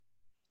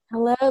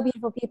Hello,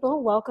 beautiful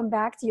people. Welcome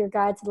back to your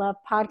Guide to Love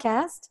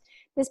podcast.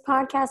 This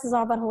podcast is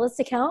all about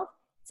holistic health,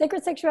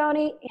 sacred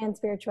sexuality, and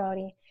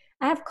spirituality.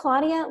 I have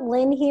Claudia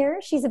Lynn here.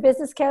 She's a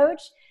business coach.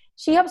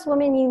 She helps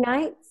women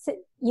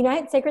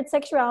unite sacred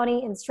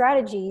sexuality and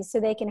strategies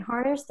so they can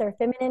harness their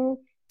feminine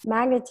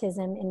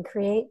magnetism and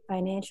create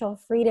financial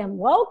freedom.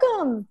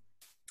 Welcome.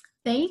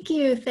 Thank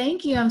you.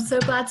 Thank you. I'm so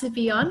glad to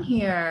be on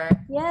here.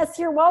 Yes,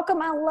 you're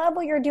welcome. I love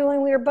what you're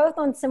doing. We are both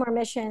on similar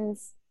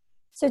missions.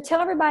 So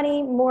tell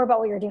everybody more about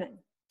what you're doing.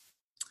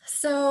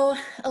 So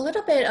a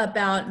little bit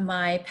about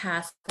my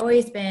past. I've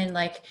always been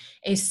like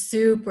a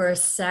super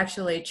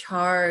sexually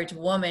charged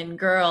woman,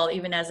 girl,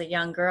 even as a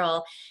young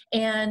girl.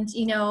 And,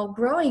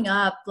 growing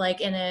up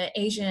like in an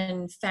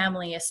Asian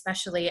family,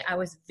 especially, I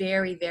was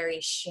very, very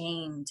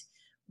shamed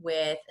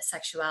with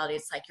sexuality.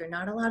 It's like, you're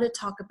not allowed to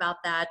talk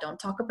about that. Don't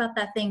talk about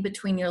that thing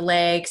between your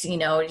legs.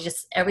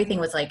 Just everything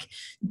was like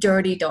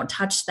dirty. Don't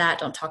touch that.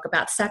 Don't talk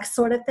about sex,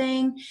 sort of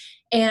thing.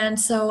 And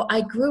so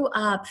I grew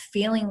up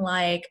feeling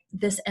like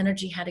this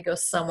energy had to go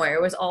somewhere.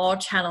 It was all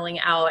channeling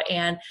out.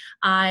 And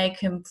I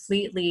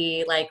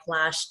completely like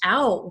lashed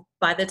out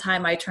by the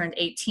time I turned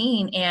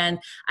 18. And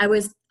I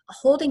was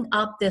holding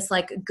up this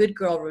like good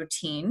girl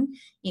routine,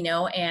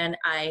 and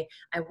I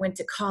went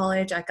to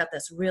college. I got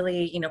this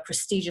really,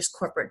 prestigious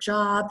corporate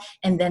job.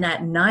 And then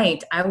at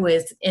night I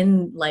was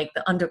in like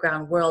the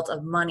underground world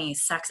of money,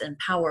 sex, and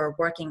power,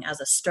 working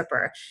as a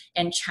stripper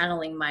and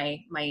channeling my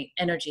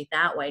energy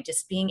that way,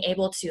 just being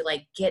able to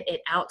like get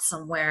it out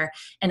somewhere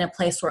in a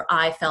place where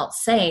I felt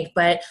safe.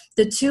 But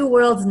the two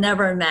worlds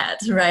never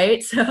met,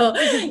 right? So,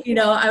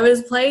 I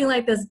was playing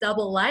like this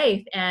double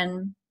life,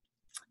 and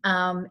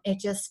it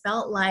just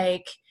felt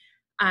like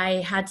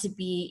I had to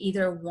be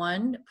either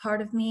one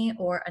part of me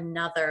or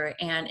another.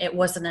 And it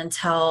wasn't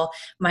until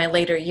my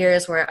later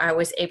years where I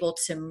was able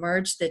to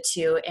merge the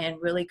two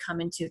and really come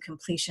into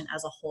completion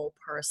as a whole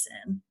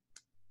person.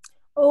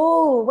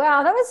 Oh,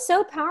 wow. That was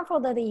so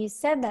powerful though that you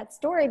said that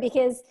story,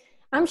 because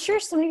I'm sure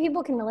so many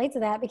people can relate to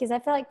that, because I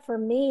feel like for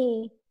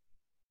me,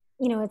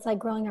 it's like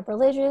growing up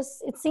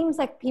religious. It seems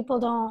like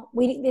people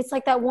it's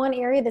like that one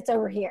area that's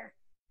over here.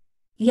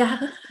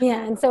 Yeah.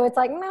 Yeah. And so it's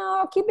like,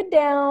 no, keep it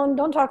down.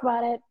 Don't talk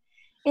about it.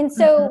 And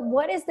so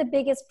what is the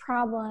biggest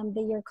problem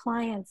that your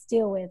clients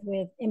deal with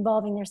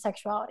involving their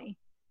sexuality?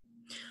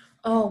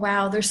 Oh,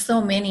 wow. There's so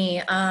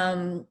many,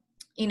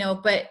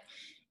 but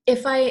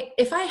if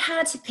I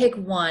had to pick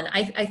one,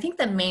 I think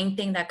the main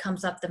thing that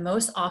comes up the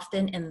most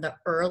often in the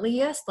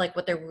earliest, like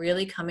what they're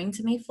really coming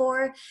to me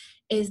for,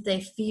 is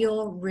they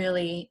feel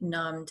really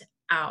numbed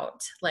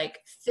out, like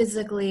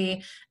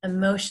physically,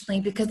 emotionally,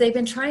 because they've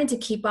been trying to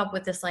keep up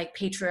with this like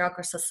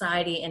patriarchal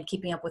society and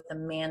keeping up with the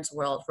man's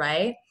world,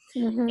 right?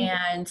 Mm-hmm.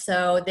 And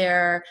so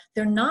they're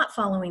not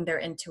following their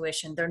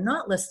intuition. They're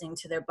not listening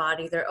to their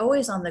body. They're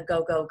always on the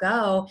go, go,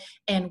 go,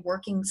 and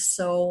working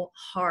so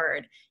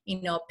hard,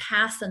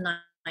 past the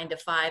 9 to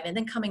 5, and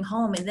then coming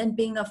home and then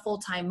being a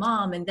full-time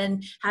mom and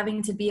then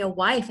having to be a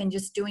wife and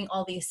just doing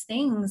all these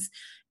things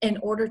in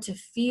order to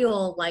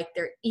feel like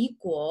they're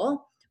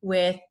equal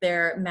with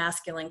their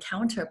masculine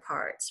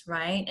counterparts,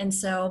 right? And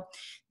so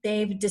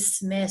they've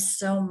dismissed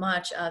so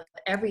much of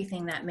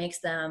everything that makes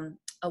them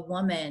a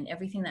woman,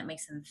 everything that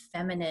makes them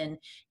feminine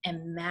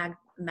and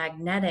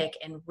magnetic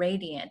and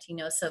radiant,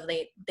 so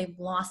they've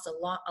lost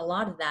a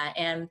lot of that.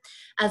 And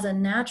as a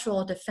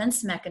natural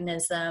defense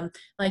mechanism,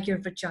 like your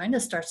vagina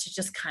starts to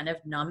just kind of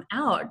numb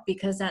out,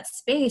 because that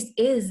space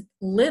is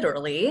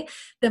literally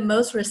the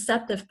most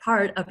receptive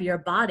part of your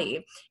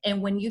body.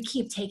 And when you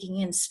keep taking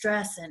in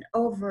stress and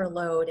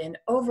overload and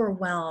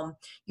overwhelm,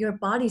 your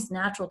body's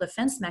natural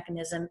defense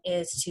mechanism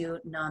is to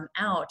numb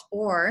out,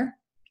 or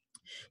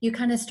you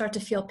kind of start to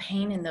feel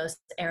pain in those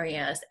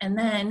areas. And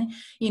then,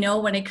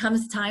 when it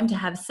comes time to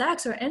have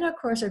sex or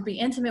intercourse or be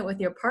intimate with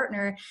your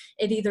partner,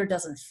 it either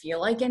doesn't feel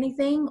like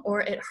anything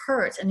or it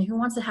hurts. And who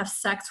wants to have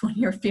sex when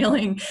you're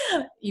feeling,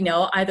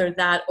 either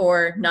that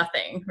or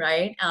nothing,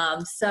 right?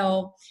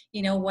 So,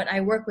 what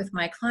I work with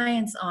my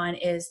clients on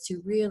is to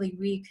really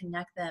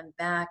reconnect them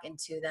back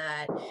into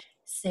that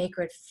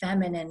sacred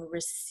feminine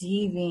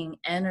receiving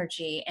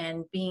energy,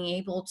 and being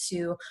able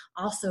to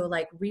also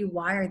like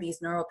rewire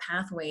these neural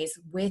pathways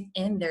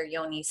within their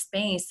yoni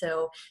space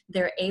so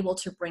they're able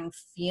to bring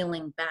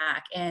feeling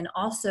back, and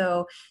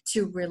also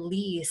to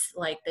release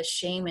like the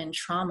shame and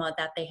trauma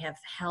that they have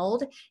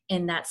held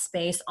in that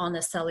space on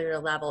the cellular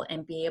level,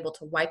 and be able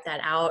to wipe that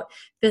out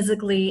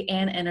physically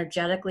and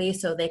energetically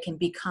so they can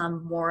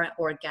become more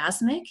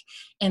orgasmic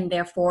and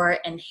therefore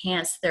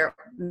enhance their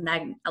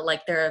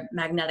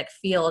magnetic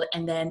field,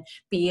 and then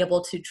be able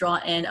to draw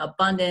in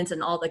abundance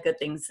and all the good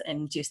things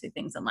and juicy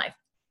things in life.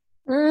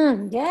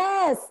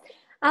 Yes.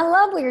 I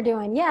love what you're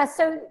doing. Yeah.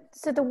 So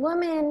the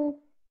woman,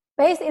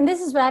 basically, and this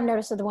is what I've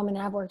noticed with the women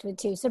that I've worked with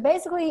too. So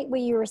basically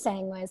what you were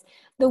saying was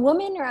the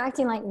women are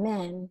acting like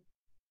men,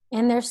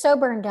 and they're so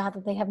burned out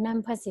that they have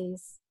numb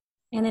pussies.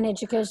 And then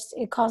it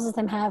causes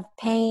them to have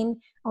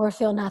pain or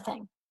feel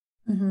nothing.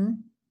 Mm-hmm.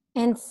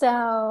 And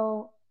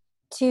so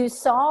to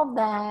solve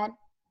that,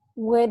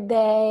 would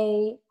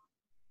they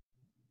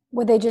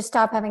would they just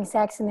stop having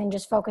sex and then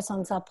just focus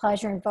on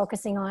self-pleasure and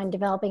focusing on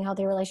developing a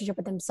healthy relationship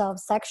with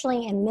themselves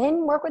sexually and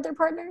then work with their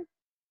partner?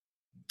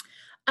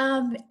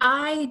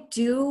 I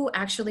do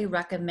actually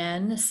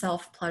recommend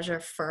self pleasure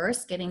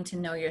first, getting to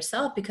know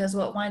yourself, because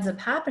what winds up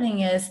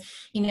happening is,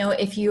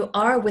 if you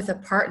are with a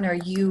partner,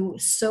 you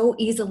so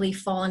easily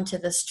fall into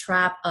this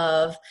trap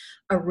of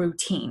a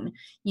routine.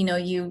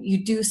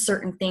 You do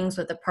certain things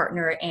with a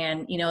partner,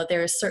 and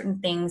there are certain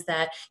things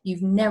that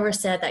you've never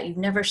said, that you've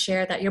never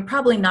shared, that you're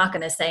probably not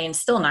going to say and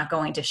still not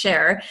going to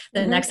share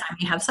the next time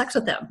you have sex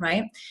with them,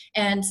 right?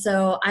 And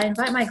so I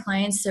invite my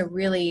clients to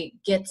really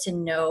get to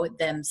know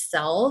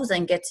themselves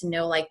and get to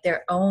know like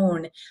their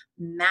own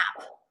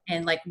map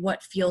and like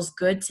what feels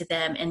good to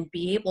them, and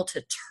be able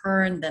to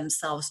turn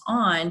themselves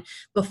on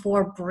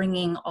before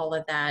bringing all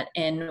of that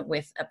in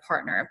with a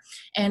partner.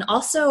 And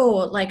also,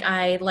 like,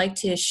 I like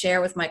to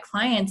share with my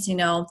clients,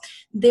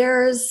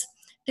 there's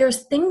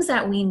things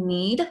that we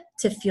need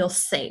to feel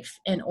safe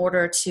in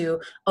order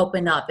to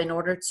open up, in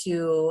order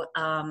to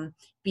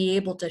be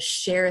able to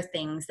share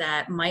things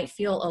that might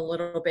feel a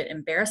little bit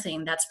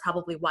embarrassing. That's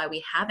probably why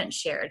we haven't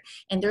shared.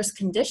 And there's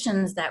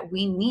conditions that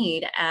we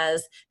need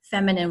as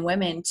feminine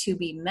women to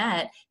be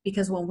met,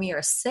 because when we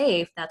are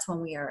safe, that's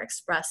when we are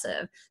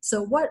expressive.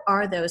 So what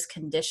are those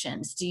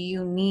conditions? Do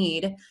you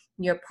need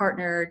your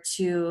partner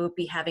to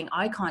be having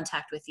eye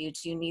contact with you?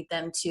 Do you need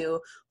them to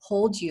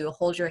hold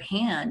your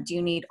hand? Do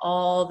you need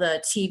all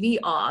the TV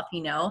off?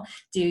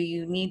 Do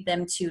you need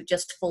them to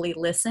just fully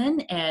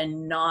listen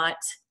and not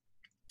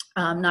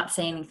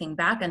say anything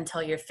back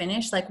until you're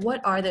finished? Like, what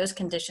are those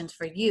conditions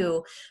for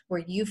you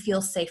where you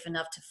feel safe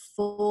enough to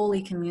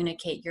fully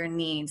communicate your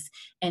needs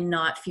and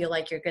not feel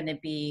like you're going to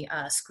be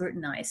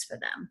scrutinized for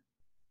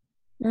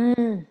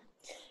them?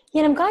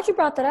 Yeah, and I'm glad you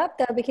brought that up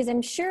though, because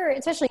I'm sure,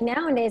 especially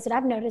nowadays, what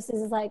I've noticed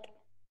is like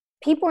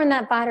people are in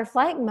that fight or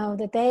flight mode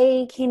that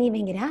they can't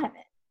even get out of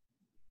it.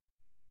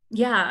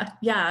 Yeah,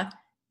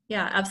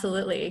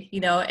 absolutely.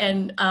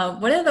 And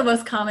one of the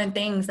most common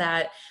things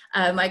that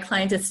my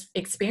clients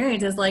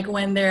experience is like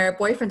when their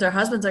boyfriends or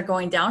husbands are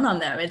going down on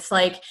them. It's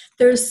like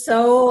they're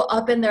so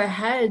up in their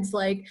heads,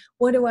 like,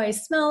 what do I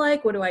smell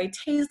like? What do I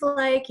taste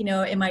like?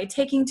 Am I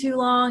taking too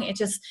long?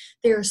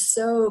 They're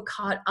so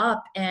caught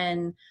up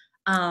in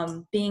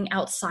being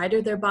outside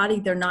of their body.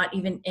 They're not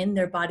even in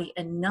their body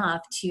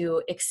enough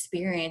to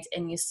experience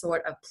any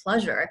sort of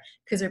pleasure,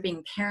 because they're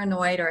being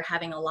paranoid or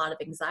having a lot of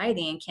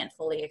anxiety and can't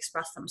fully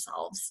express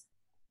themselves.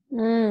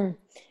 And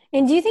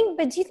do you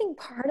think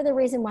part of the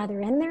reason why they're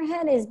in their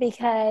head is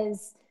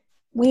because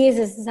we as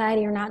a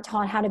society are not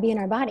taught how to be in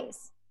our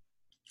bodies?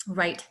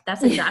 Right.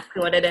 That's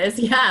exactly what it is.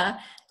 Yeah.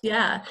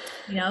 Yeah.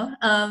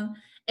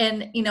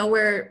 And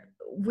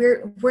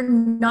we're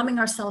numbing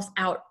ourselves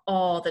out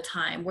all the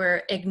time.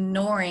 We're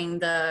ignoring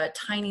the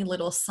tiny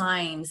little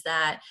signs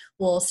that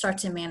will start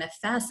to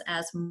manifest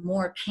as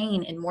more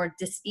pain and more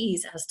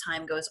dis-ease as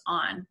time goes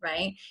on,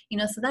 right?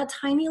 So that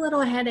tiny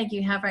little headache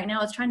you have right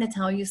now is trying to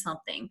tell you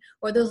something,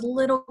 or those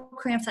little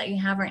cramps that you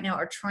have right now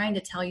are trying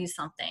to tell you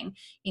something,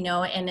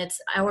 and it's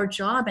our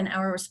job and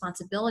our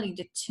responsibility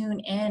to tune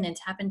in and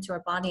tap into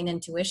our body and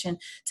intuition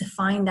to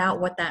find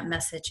out what that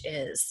message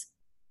is.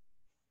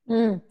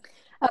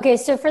 Okay,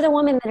 so for the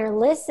women that are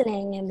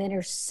listening and that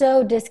are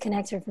so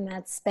disconnected from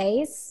that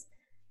space,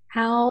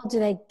 how do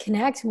they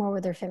connect more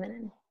with their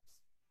feminine?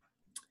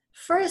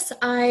 First,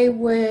 I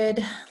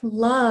would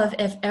love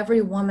if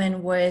every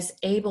woman was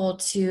able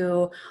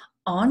to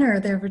honor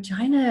their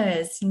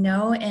vaginas,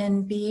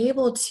 and be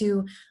able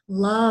to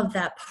love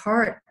that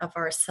part of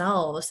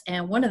ourselves.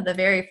 And one of the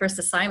very first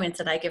assignments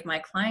that I give my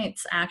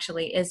clients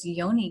actually is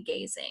yoni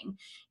gazing.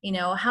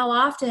 How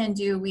often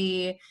do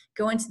we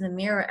go into the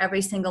mirror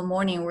every single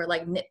morning? We're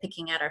like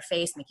nitpicking at our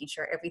face, making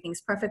sure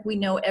everything's perfect. We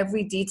know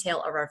every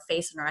detail of our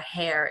face and our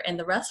hair and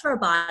the rest of our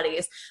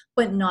bodies,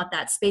 but not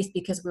that space,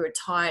 because we were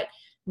taught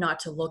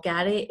not to look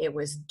at it. It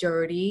was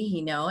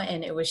dirty,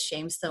 and it was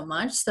shamed so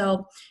much.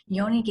 So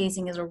yoni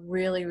gazing is a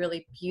really,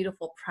 really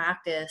beautiful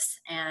practice.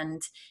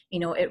 And,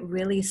 it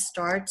really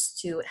starts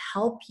to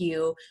help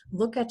you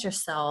look at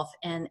yourself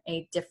in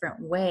a different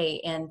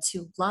way, and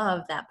to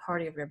love that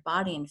part of your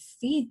body and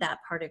feed that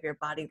part of your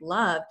body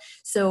love.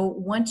 So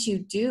once you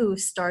do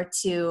start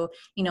to,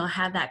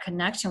 have that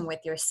connection with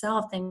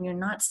yourself, then you're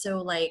not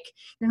so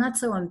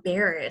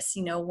embarrassed,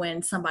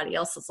 when somebody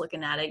else is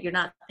looking at it. You're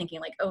not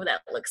thinking like, oh,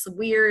 that looks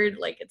weird,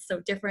 like it's so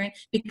different,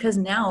 because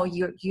now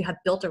you have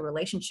built a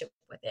relationship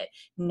with it.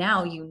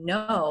 Now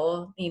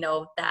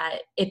that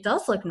it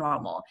does look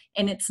normal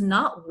and it's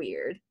not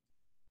weird.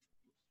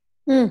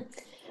 Well,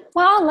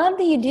 I love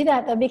that you do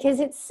that though, because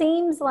it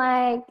seems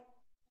like,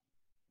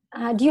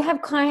 do you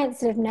have clients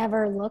that have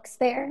never looked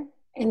there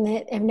and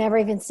that have never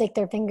even stick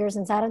their fingers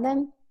inside of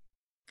them?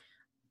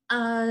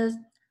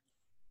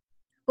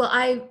 Well,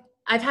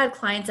 I've had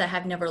clients that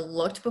have never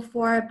looked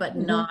before, but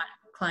not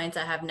clients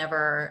that have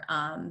never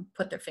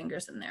put their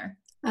fingers in there.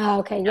 Oh,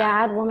 okay. Yeah,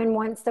 I had a woman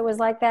once that was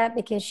like that,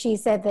 because she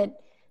said that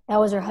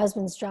was her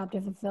husband's job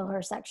to fulfill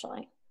her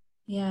sexually.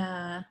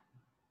 Yeah.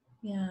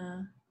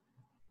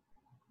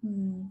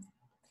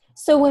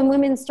 So when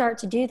women start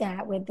to do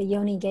that with the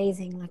yoni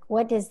gazing, like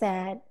what does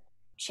that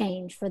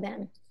change for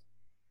them?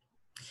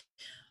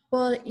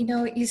 Well,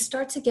 you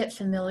start to get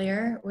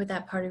familiar with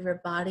that part of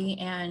your body,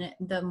 and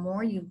the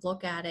more you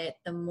look at it,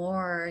 the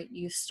more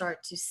you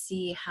start to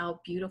see how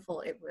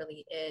beautiful it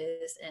really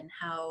is, and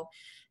how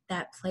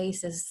that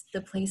place is the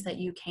place that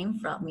you came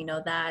from.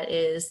 That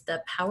is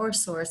the power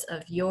source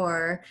of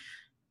your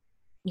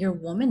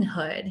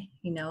womanhood,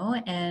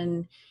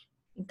 and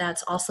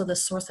that's also the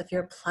source of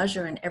your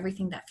pleasure and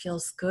everything that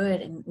feels good.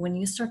 And when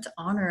you start to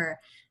honor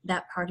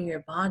that part of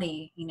your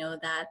body,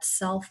 that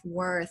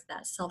self-worth,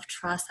 that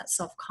self-trust, that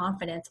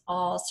self-confidence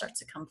all starts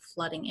to come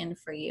flooding in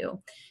for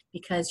you,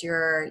 because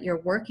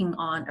you're working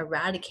on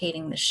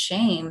eradicating the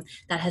shame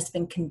that has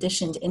been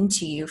conditioned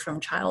into you from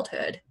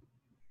childhood.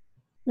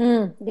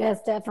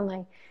 Yes,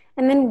 definitely.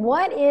 And then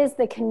what is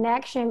the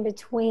connection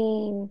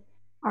between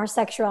our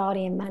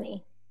sexuality and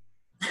money?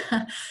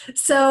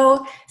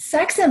 So,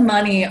 sex and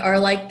money are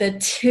like the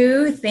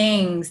two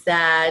things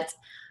that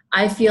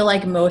I feel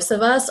like most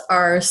of us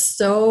are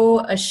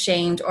so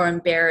ashamed or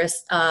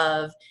embarrassed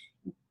of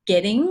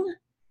getting,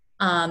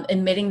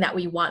 admitting that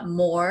we want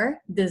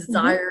more, Hmm.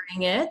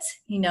 desiring it,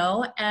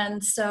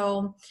 and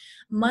so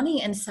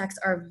money and sex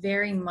are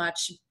very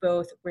much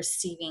both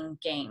receiving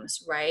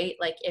games, right?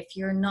 Like if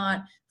you're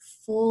not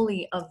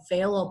fully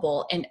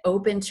available and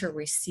open to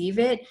receive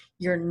it,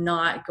 you're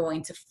not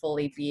going to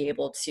fully be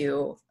able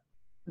to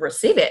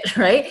receive it,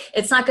 right?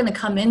 It's not going to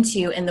come into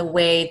you in the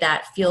way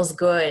that feels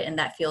good and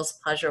that feels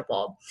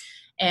pleasurable.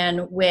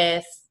 And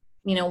when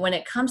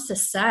it comes to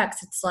sex,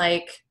 it's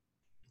like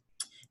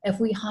if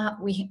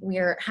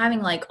we're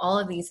having like all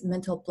of these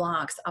mental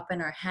blocks up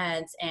in our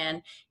heads,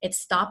 and it's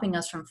stopping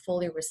us from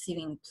fully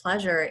receiving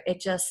pleasure,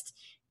 it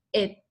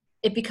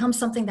it becomes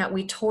something that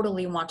we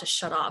totally want to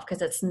shut off,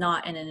 because it's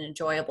not an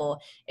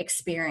enjoyable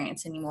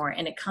experience anymore,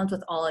 and it comes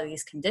with all of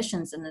these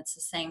conditions. And it's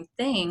the same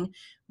thing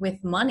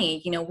with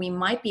money. We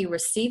might be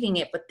receiving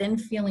it but then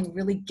feeling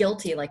really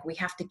guilty, like we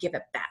have to give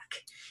it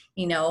back,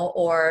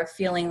 or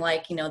feeling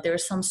like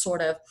there's some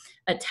sort of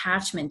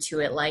attachment to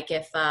it. Like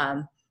if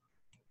a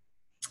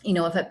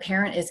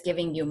parent is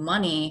giving you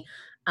money,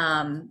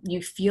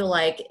 you feel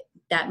like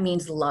that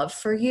means love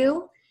for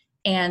you.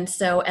 And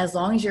so as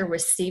long as you're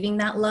receiving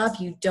that love,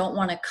 you don't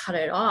want to cut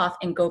it off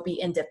and go be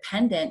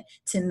independent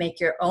to make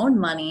your own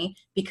money,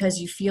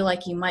 because you feel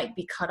like you might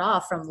be cut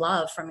off from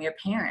love from your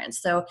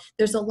parents. So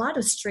there's a lot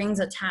of strings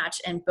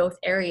attached in both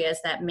areas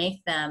that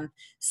make them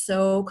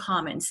so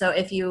common. So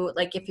if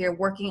you're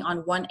working on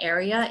one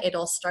area,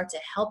 it'll start to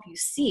help you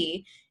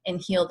see and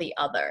heal the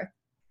other.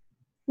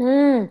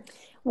 Mm.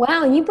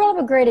 Wow, you brought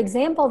up a great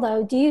example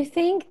though. Do you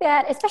think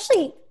that,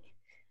 especially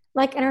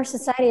like in our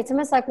society, it's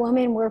almost like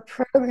women were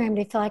programmed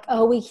to feel like,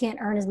 oh, we can't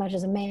earn as much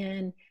as a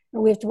man,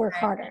 or we have to work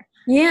harder.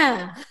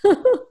 Yeah.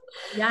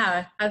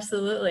 Yeah,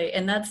 absolutely.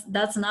 And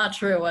that's not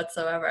true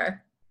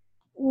whatsoever.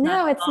 Not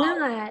No, at it's all.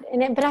 not.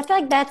 But I feel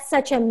like that's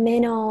such a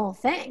mental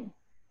thing.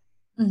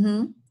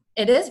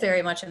 It is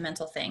very much a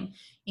mental thing,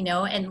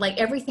 and like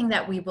everything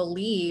that we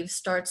believe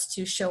starts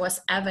to show us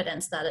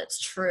evidence that it's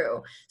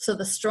true. So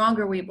the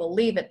stronger we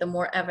believe it, the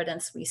more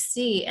evidence we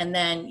see. And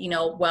then,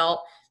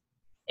 well,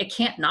 it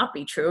can't not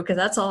be true, because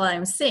that's all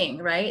I'm seeing,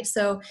 right?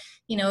 So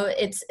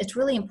it's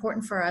really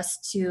important for us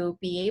to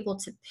be able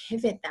to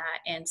pivot that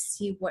and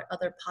see what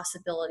other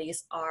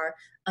possibilities are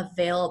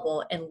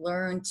available, and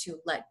learn to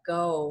let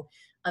go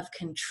of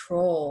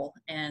control,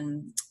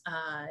 and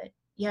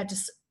yeah,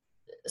 just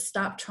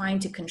stop trying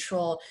to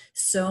control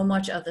so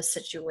much of the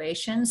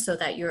situation, so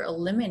that you're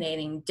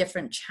eliminating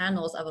different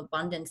channels of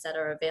abundance that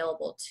are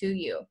available to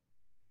you.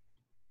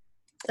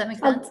 Does that make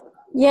Oh, sense?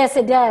 yes,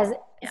 it does.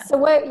 Yeah. So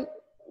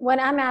what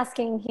I'm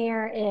asking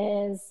here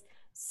is,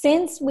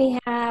 since we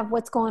have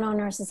what's going on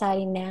in our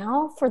society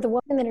now, for the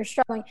women that are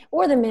struggling,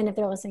 or the men if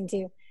they're listening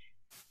to,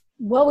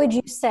 what would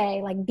you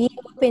say? Like, be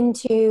open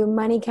to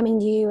money coming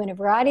to you in a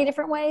variety of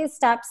different ways.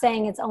 Stop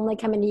saying it's only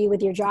coming to you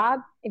with your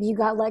job if you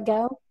got let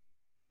go.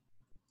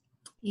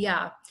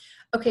 Yeah.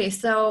 Okay.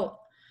 So,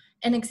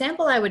 an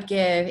example I would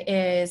give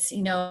is,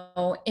 in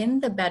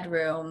the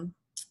bedroom,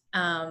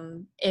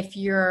 if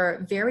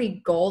you're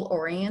very goal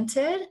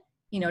oriented,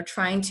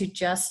 trying to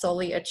just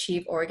solely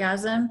achieve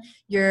orgasm,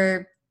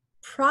 you're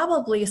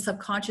probably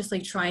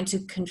subconsciously trying to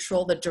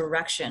control the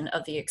direction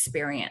of the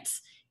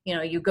experience.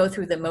 You go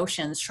through the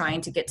motions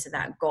trying to get to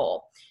that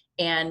goal,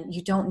 and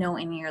you don't know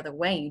any other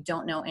way. You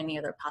don't know any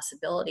other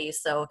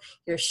possibilities. So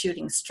you're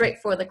shooting straight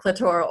for the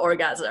clitoral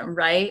orgasm,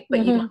 right?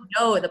 But you don't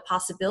Mm-hmm. know the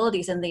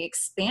possibilities and the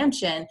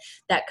expansion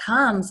that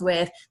comes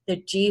with the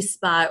G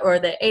spot or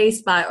the A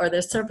spot or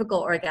the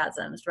cervical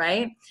orgasms,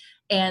 right?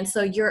 And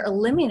so you're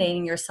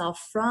eliminating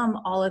yourself from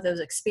all of those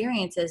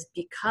experiences,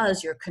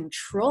 because you're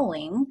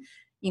controlling,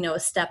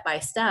 step by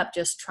step,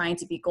 just trying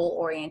to be goal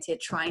oriented,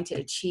 trying to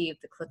achieve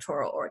the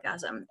clitoral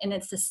orgasm. And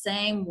it's the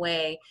same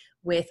way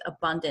with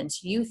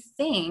abundance. You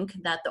think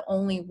that the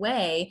only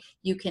way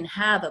you can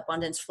have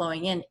abundance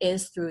flowing in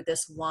is through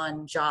this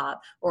one job,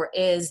 or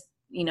is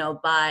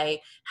by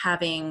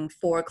having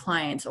 4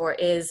 clients, or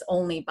is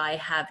only by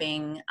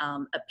having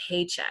a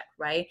paycheck,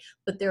 right?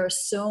 But there are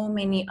so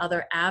many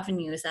other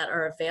avenues that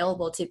are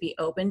available to be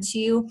open to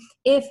you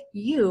if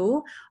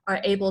you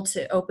are able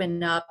to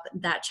open up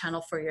that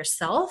channel for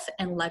yourself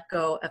and let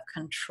go of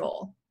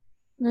control.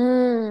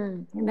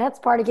 And that's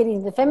part of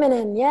getting the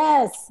feminine.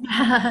 Yes.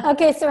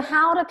 Okay. So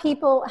how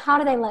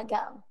do they let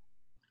go?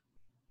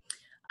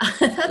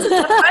 That's a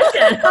tough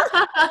question.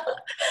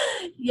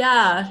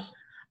 Yeah.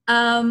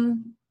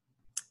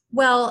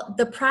 Well,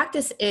 the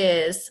practice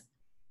is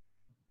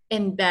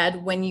in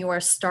bed when you are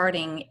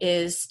starting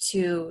is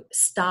to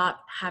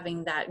stop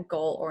having that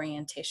goal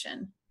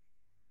orientation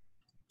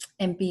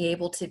and be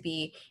able to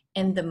be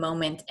in the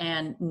moment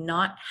and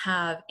not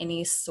have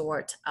any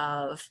sort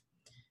of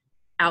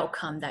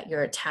outcome that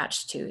you're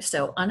attached to.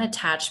 So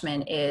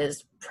unattachment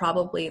is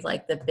probably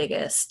like the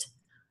biggest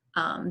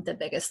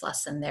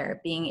lesson there,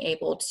 being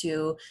able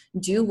to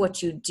do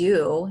what you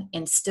do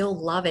and still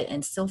love it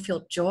and still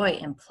feel joy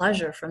and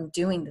pleasure from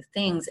doing the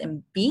things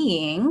and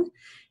being,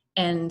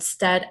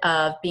 instead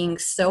of being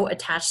so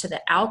attached to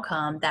the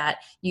outcome that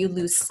you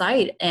lose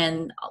sight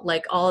and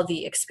like all of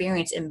the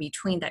experience in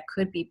between that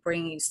could be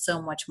bringing you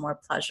so much more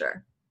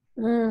pleasure.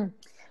 And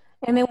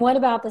then what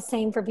about the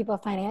same for people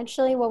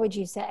financially? What would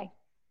you say?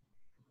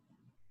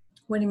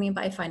 What do you mean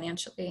by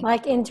financially?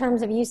 Like in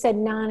terms of, you said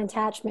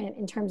non-attachment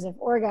in terms of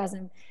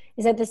orgasm.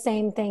 Is that the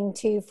same thing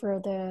too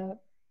for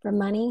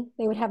money?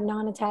 They would have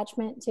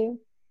non-attachment too?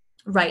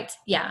 Right.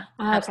 Yeah.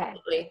 Okay.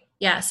 Absolutely.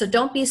 Yeah. So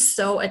don't be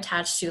so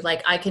attached to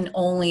like, I can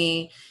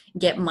only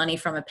get money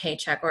from a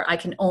paycheck, or I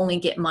can only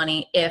get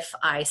money if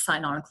I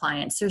sign on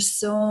clients. There's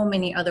so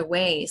many other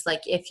ways.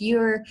 Like if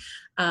you're,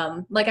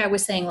 like I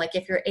was saying, like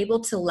if you're able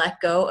to let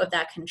go of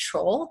that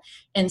control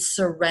and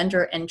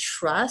surrender and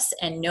trust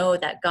and know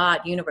that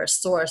God,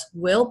 universe, source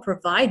will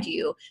provide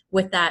you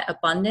with that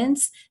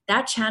abundance,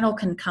 that channel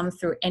can come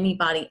through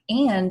anybody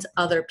and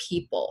other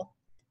people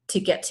to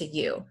get to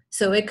you.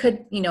 So it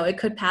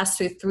could pass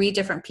through 3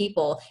 different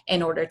people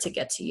in order to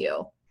get to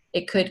you.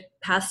 It could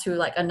pass through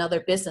like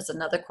another business,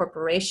 another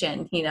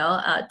corporation,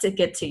 to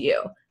get to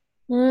you.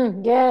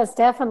 Yes,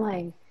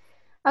 definitely.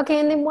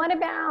 Okay. And then what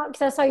about,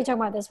 because I saw you talking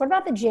about this, what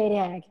about the jade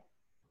egg?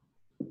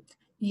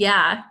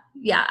 Yeah.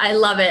 Yeah. I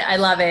love it. I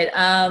love it.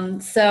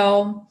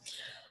 So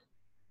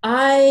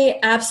I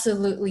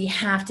absolutely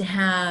have to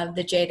have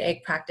the jade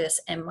egg practice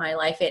in my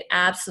life. It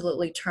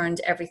absolutely turned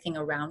everything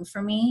around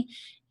for me.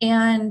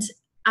 And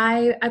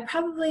I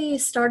probably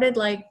started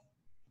like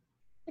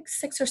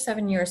 6 or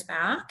 7 years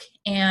back.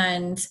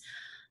 And,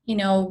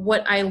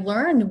 what I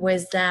learned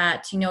was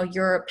that,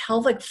 your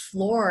pelvic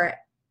floor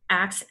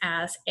acts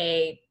as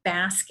a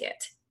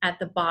basket at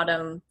the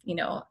bottom,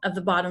 of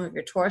the bottom of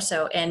your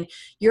torso. And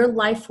your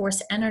life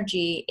force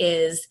energy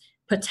is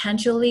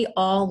potentially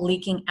all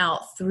leaking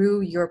out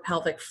through your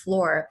pelvic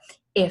floor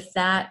if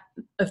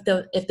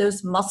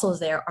those muscles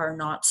there are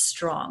not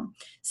strong.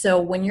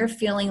 So when you're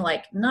feeling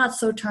like not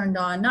so turned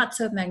on, not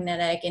so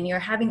magnetic, and you're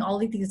having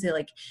all of these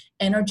like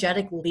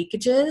energetic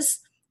leakages,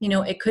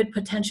 it could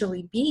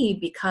potentially be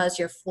because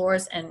your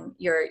floors and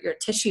your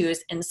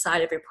tissues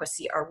inside of your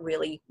pussy are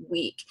really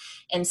weak.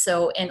 And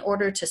so in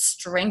order to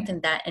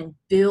strengthen that and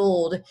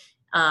build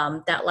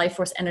that life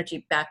force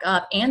energy back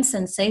up and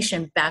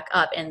sensation back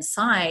up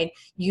inside,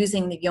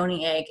 using the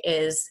yoni egg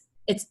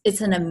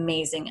it's an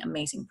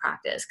amazing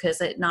practice,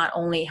 because it not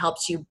only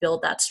helps you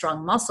build that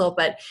strong muscle,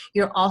 but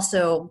you're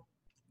also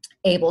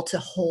able to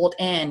hold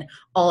in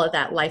all of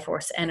that life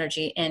force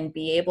energy and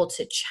be able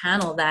to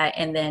channel that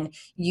and then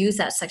use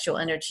that sexual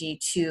energy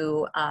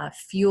to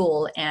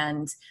fuel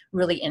and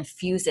really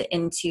infuse it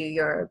into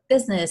your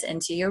business,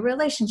 into your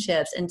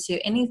relationships,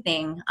 into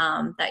anything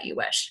that you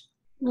wish.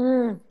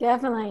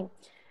 Definitely.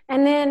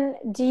 And then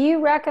do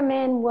you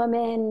recommend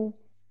women,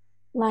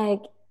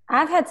 like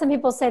I've had some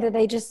people say that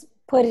they just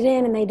put it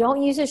in and they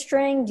don't use a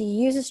string. Do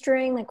you use a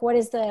string? Like what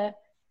is the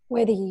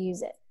way that you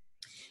use it?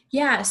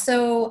 Yeah,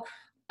 so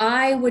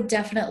I would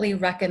definitely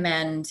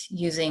recommend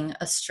using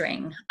a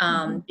string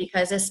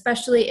because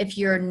especially if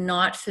you're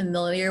not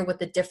familiar with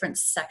the different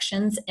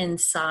sections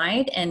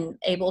inside and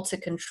able to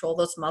control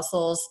those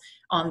muscles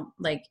on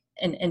like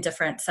in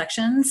different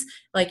sections,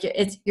 like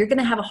you're going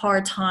to have a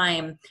hard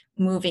time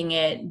moving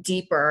it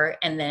deeper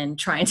and then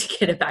trying to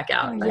get it back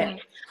out.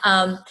 Right?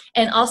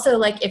 And also,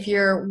 like if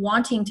you're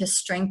wanting to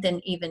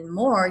strengthen even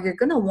more, you're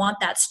going to want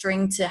that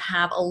string to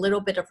have a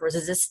little bit of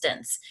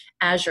resistance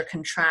as you're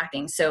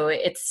contracting. So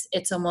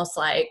it's almost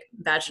like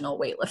vaginal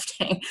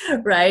weightlifting,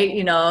 right?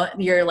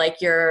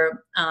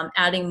 You're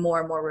adding more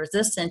and more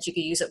resistance. You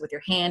could use it with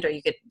your hand, or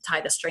you could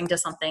tie the string to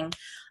something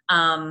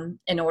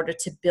in order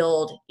to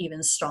build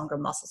even stronger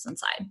muscles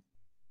inside.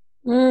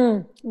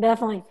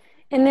 Definitely.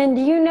 And then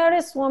do you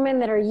notice women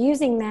that are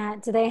using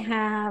that, do they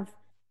have,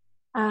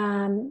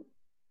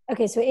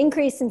 okay, so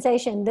increased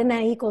sensation, then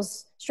that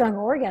equals stronger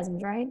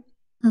orgasms, right?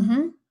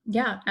 Mm-hmm.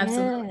 Yeah,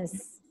 absolutely.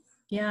 Yes.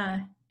 Yeah.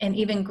 And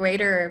even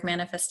greater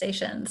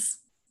manifestations.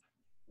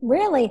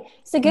 Really?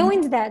 So go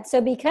into that. So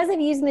because of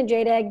using the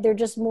jade egg, they're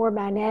just more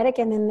magnetic,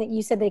 and then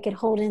you said they could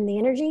hold in the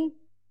energy?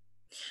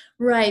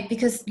 Right,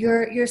 because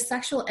your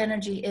sexual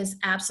energy is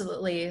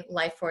absolutely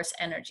life force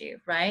energy,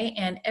 right?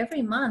 And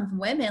every month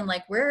women,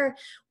 like, we're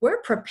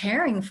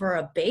preparing for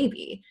a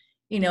baby.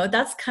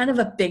 That's kind of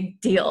a big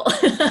deal.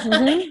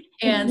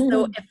 And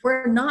so Mm-hmm. if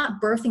we're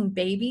not birthing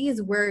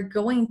babies, we're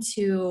going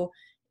to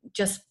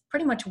just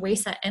pretty much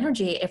waste that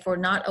energy if we're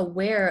not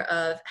aware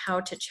of how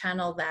to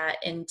channel that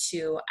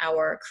into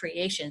our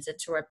creations,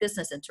 into our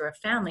business, into our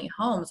family,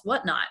 homes,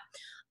 whatnot.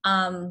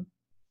 Um,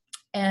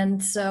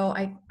 and so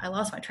I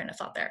lost my train of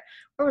thought there.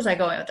 Where was I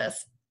going with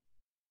this?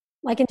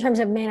 Like in terms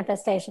of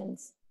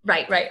manifestations.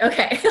 Right.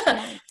 Okay.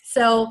 Yeah.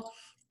 So,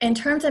 in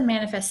terms of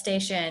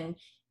manifestation,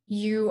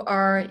 you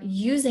are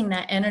using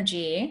that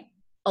energy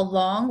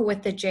along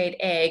with the jade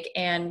egg,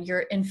 and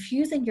you're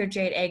infusing your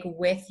jade egg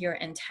with your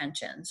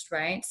intentions,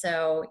 right?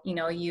 So,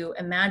 you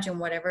imagine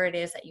whatever it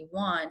is that you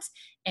want,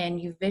 and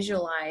you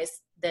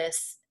visualize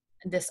this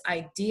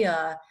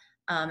idea,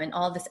 and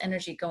all this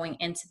energy going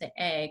into the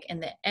egg,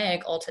 and the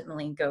egg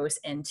ultimately goes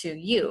into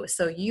you.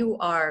 So you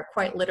are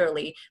quite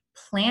literally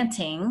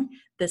planting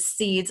the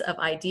seeds of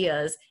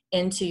ideas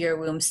into your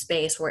womb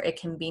space where it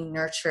can be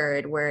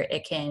nurtured, where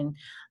it can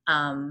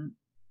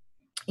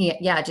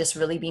just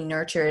really be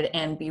nurtured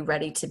and be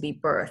ready to be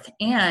birthed.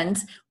 And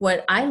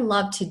what I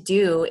love to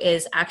do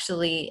is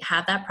actually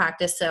have that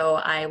practice. So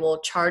I will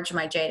charge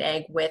my jade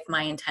egg with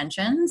my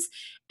intentions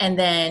and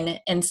then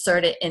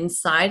insert it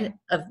inside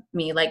of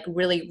me, like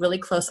really, really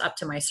close up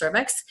to my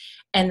cervix.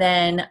 And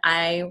then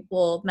I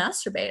will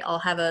masturbate. I'll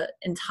have an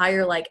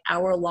entire like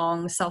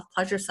hour-long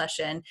self-pleasure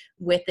session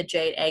with the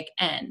jade egg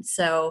end.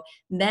 So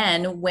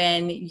then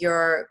when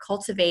you're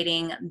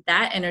cultivating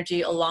that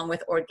energy along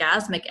with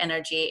orgasmic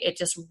energy, it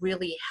just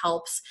really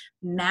helps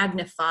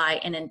magnify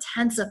and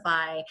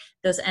intensify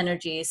those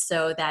energies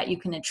so that you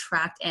can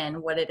attract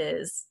in what it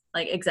is,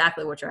 like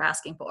exactly what you're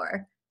asking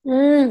for.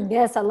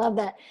 Yes, I love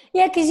that.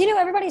 Yeah, because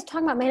everybody's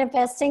talking about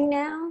manifesting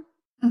now,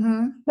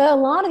 Mm-hmm. but a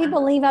lot of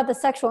people leave out the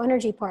sexual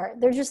energy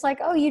part. They're just like,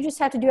 oh, you just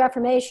have to do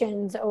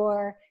affirmations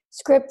or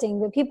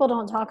scripting, but people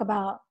don't talk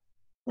about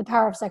the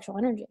power of sexual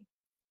energy.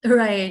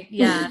 Right.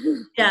 Yeah.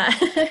 Yeah.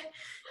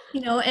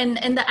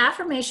 And the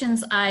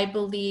affirmations, I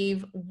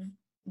believe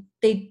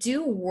they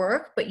do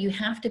work, but you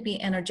have to be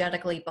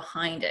energetically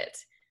behind it.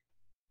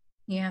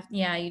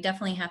 You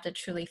definitely have to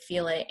truly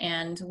feel it.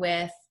 And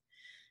with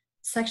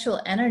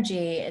sexual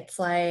energy, it's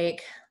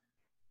like,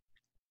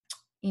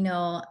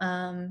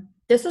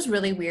 this was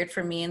really weird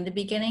for me in the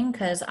beginning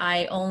because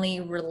I only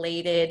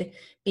related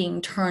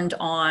being turned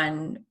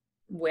on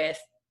with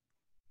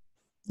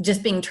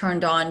just being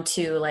turned on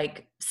to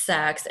like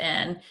sex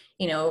and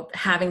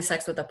having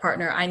sex with a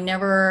partner. I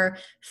never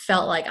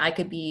felt like I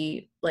could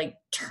be like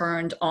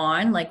turned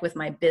on like with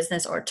my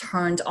business or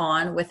turned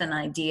on with an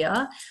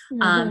idea.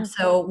 Mm-hmm.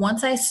 So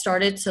once I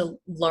started to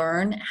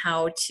learn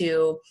how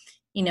to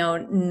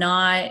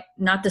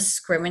not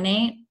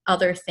discriminate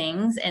other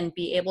things and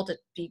be able to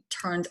be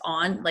turned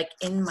on like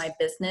in my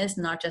business,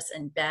 not just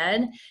in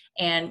bed,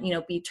 and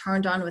be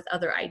turned on with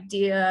other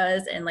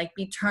ideas and like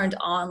be turned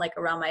on like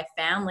around my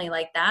family,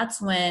 like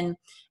that's when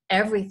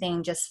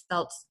everything just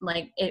felt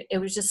like it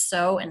was just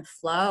so in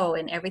flow,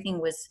 and everything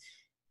was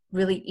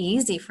really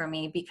easy for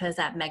me because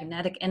that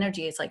magnetic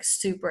energy is like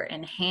super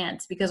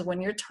enhanced. Because when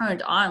you're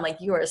turned on, like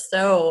you are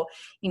so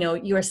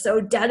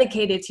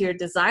dedicated to your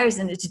desires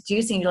and it's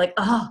juicy and you're like,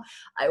 oh,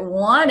 I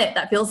want it,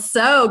 that feels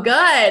so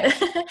good.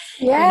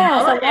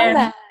 Yes, I love And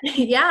that.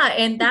 yeah,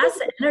 and that's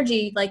the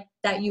energy like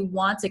that you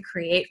want to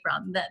create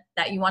from,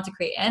 that you want to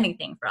create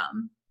anything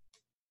from.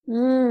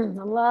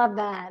 I love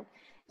that.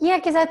 Yeah,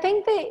 because I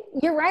think that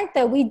you're right,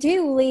 though. We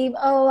do leave,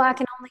 oh, I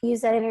can only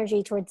use that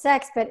energy towards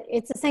sex, but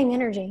it's the same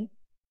energy.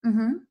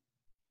 Mm-hmm.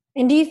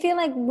 And do you feel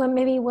like when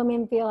maybe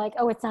women feel like,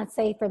 oh, it's not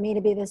safe for me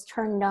to be this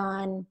turned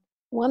on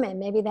woman?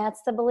 Maybe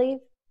that's the belief.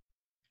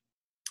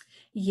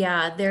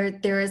 Yeah,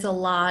 there is a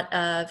lot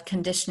of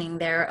conditioning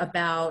there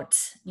about,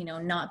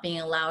 not being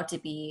allowed to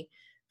be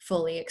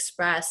fully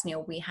expressed.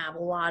 We have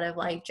a lot of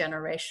like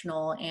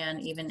generational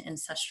and even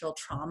ancestral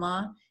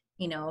trauma,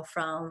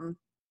 from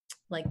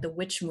like the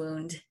witch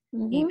wound,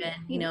 even,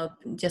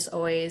 Mm-hmm. just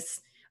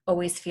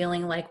always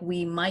feeling like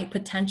we might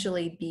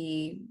potentially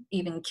be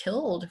even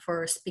killed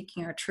for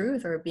speaking our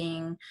truth or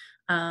being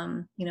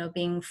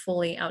being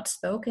fully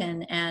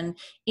outspoken. And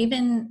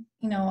even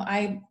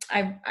I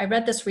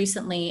read this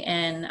recently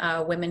in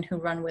Women Who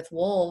Run with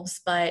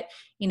Wolves, but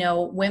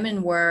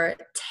women were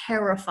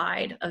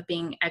terrified of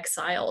being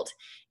exiled,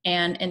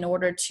 and in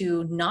order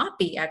to not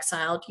be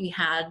exiled, you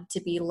had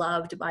to be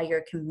loved by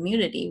your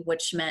community,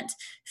 which meant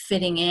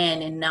fitting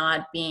in and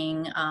not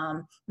being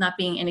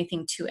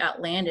anything too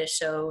outlandish,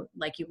 so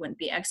like you wouldn't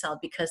be exiled.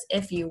 Because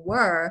if you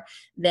were,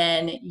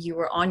 then you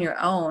were on your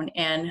own,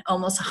 and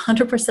almost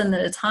 100% of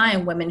the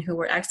time women who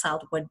were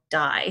exiled would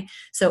die.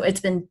 So it's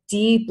been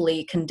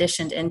deeply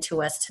conditioned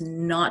into us to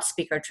not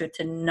speak our truth,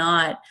 to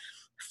not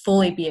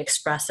fully be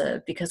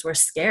expressive, because we're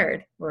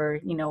scared. We're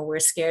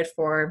scared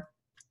for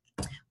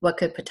what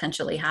could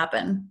potentially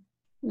happen.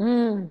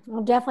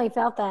 I've definitely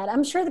felt that.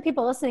 I'm sure the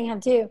people listening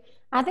have too.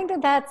 I think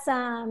that that's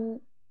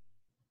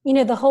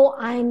The whole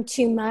I'm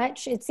too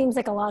much, it seems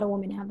like a lot of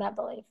women have that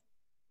belief.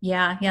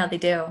 Yeah, yeah, they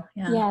do.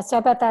 Yeah. Yeah, so I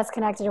bet that's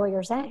connected to what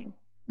you're saying.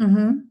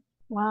 Mm-hmm. It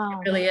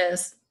Wow. really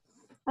is.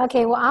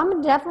 Okay, well,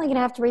 I'm definitely going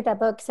to have to read that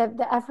book because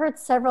I've heard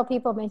several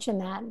people mention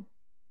that.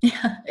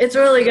 Yeah, it's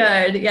really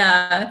good.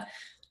 Yeah.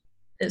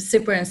 It's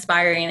super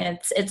inspiring.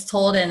 It's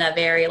told in a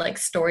very like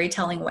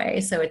storytelling way,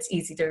 so it's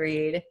easy to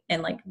read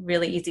and like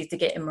really easy to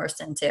get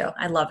immersed into.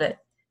 I love it.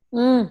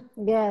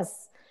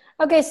 Yes.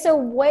 Okay, so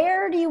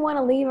where do you want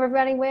to leave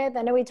everybody with?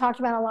 I know we talked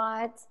about a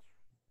lot,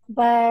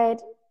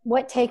 but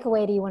what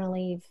takeaway do you want to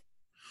leave?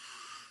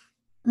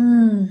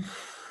 Mm.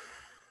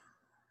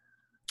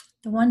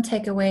 The one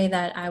takeaway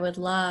that I would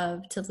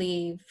love to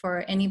leave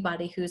for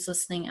anybody who's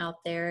listening out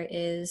there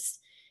is,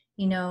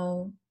 you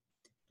know,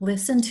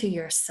 listen to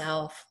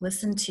yourself,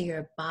 listen to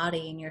your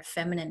body and your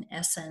feminine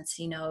essence.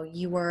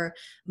 You were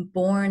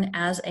born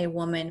as a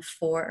woman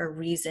for a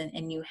reason,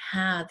 and you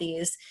have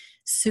these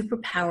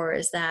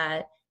superpowers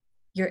that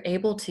you're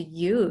able to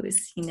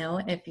use,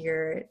 if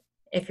you're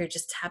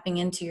just tapping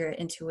into your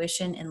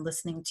intuition and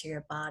listening to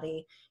your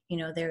body.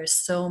 There is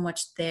so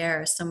much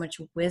there, so much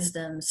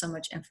wisdom, so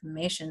much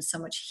information, so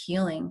much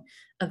healing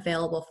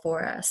available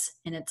for us,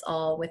 and it's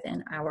all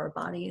within our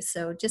bodies.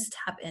 So just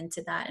tap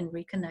into that and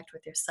reconnect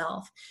with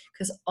yourself,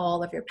 because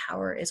all of your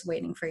power is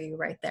waiting for you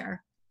right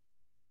there.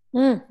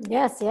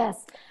 Yes,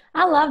 yes.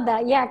 I love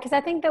that. Yeah, because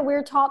I think that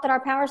we're taught that our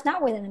power is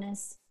not within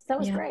us. So that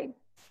was Yeah. great.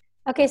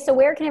 Okay, so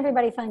where can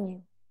everybody find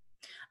you?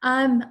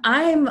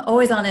 I'm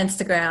always on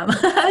Instagram.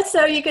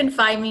 So you can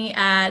find me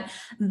at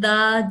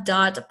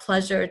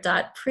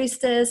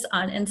the.pleasure.priestess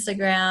on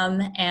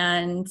Instagram.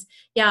 And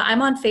yeah,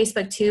 I'm on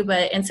Facebook too,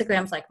 but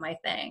Instagram's like my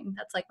thing.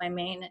 That's like my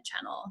main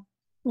channel.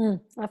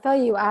 I feel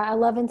you. I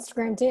love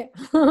Instagram too.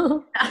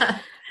 All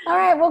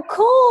right. Well,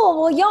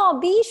 cool. Well, y'all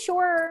be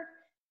sure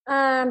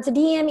to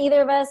DM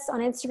either of us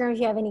on Instagram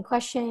if you have any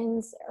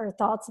questions or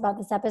thoughts about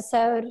this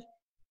episode.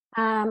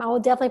 I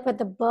will definitely put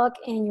the book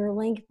and your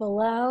link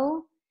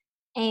below.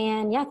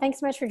 And yeah, thanks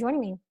so much for joining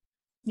me.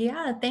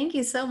 Yeah, thank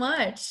you so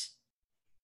much.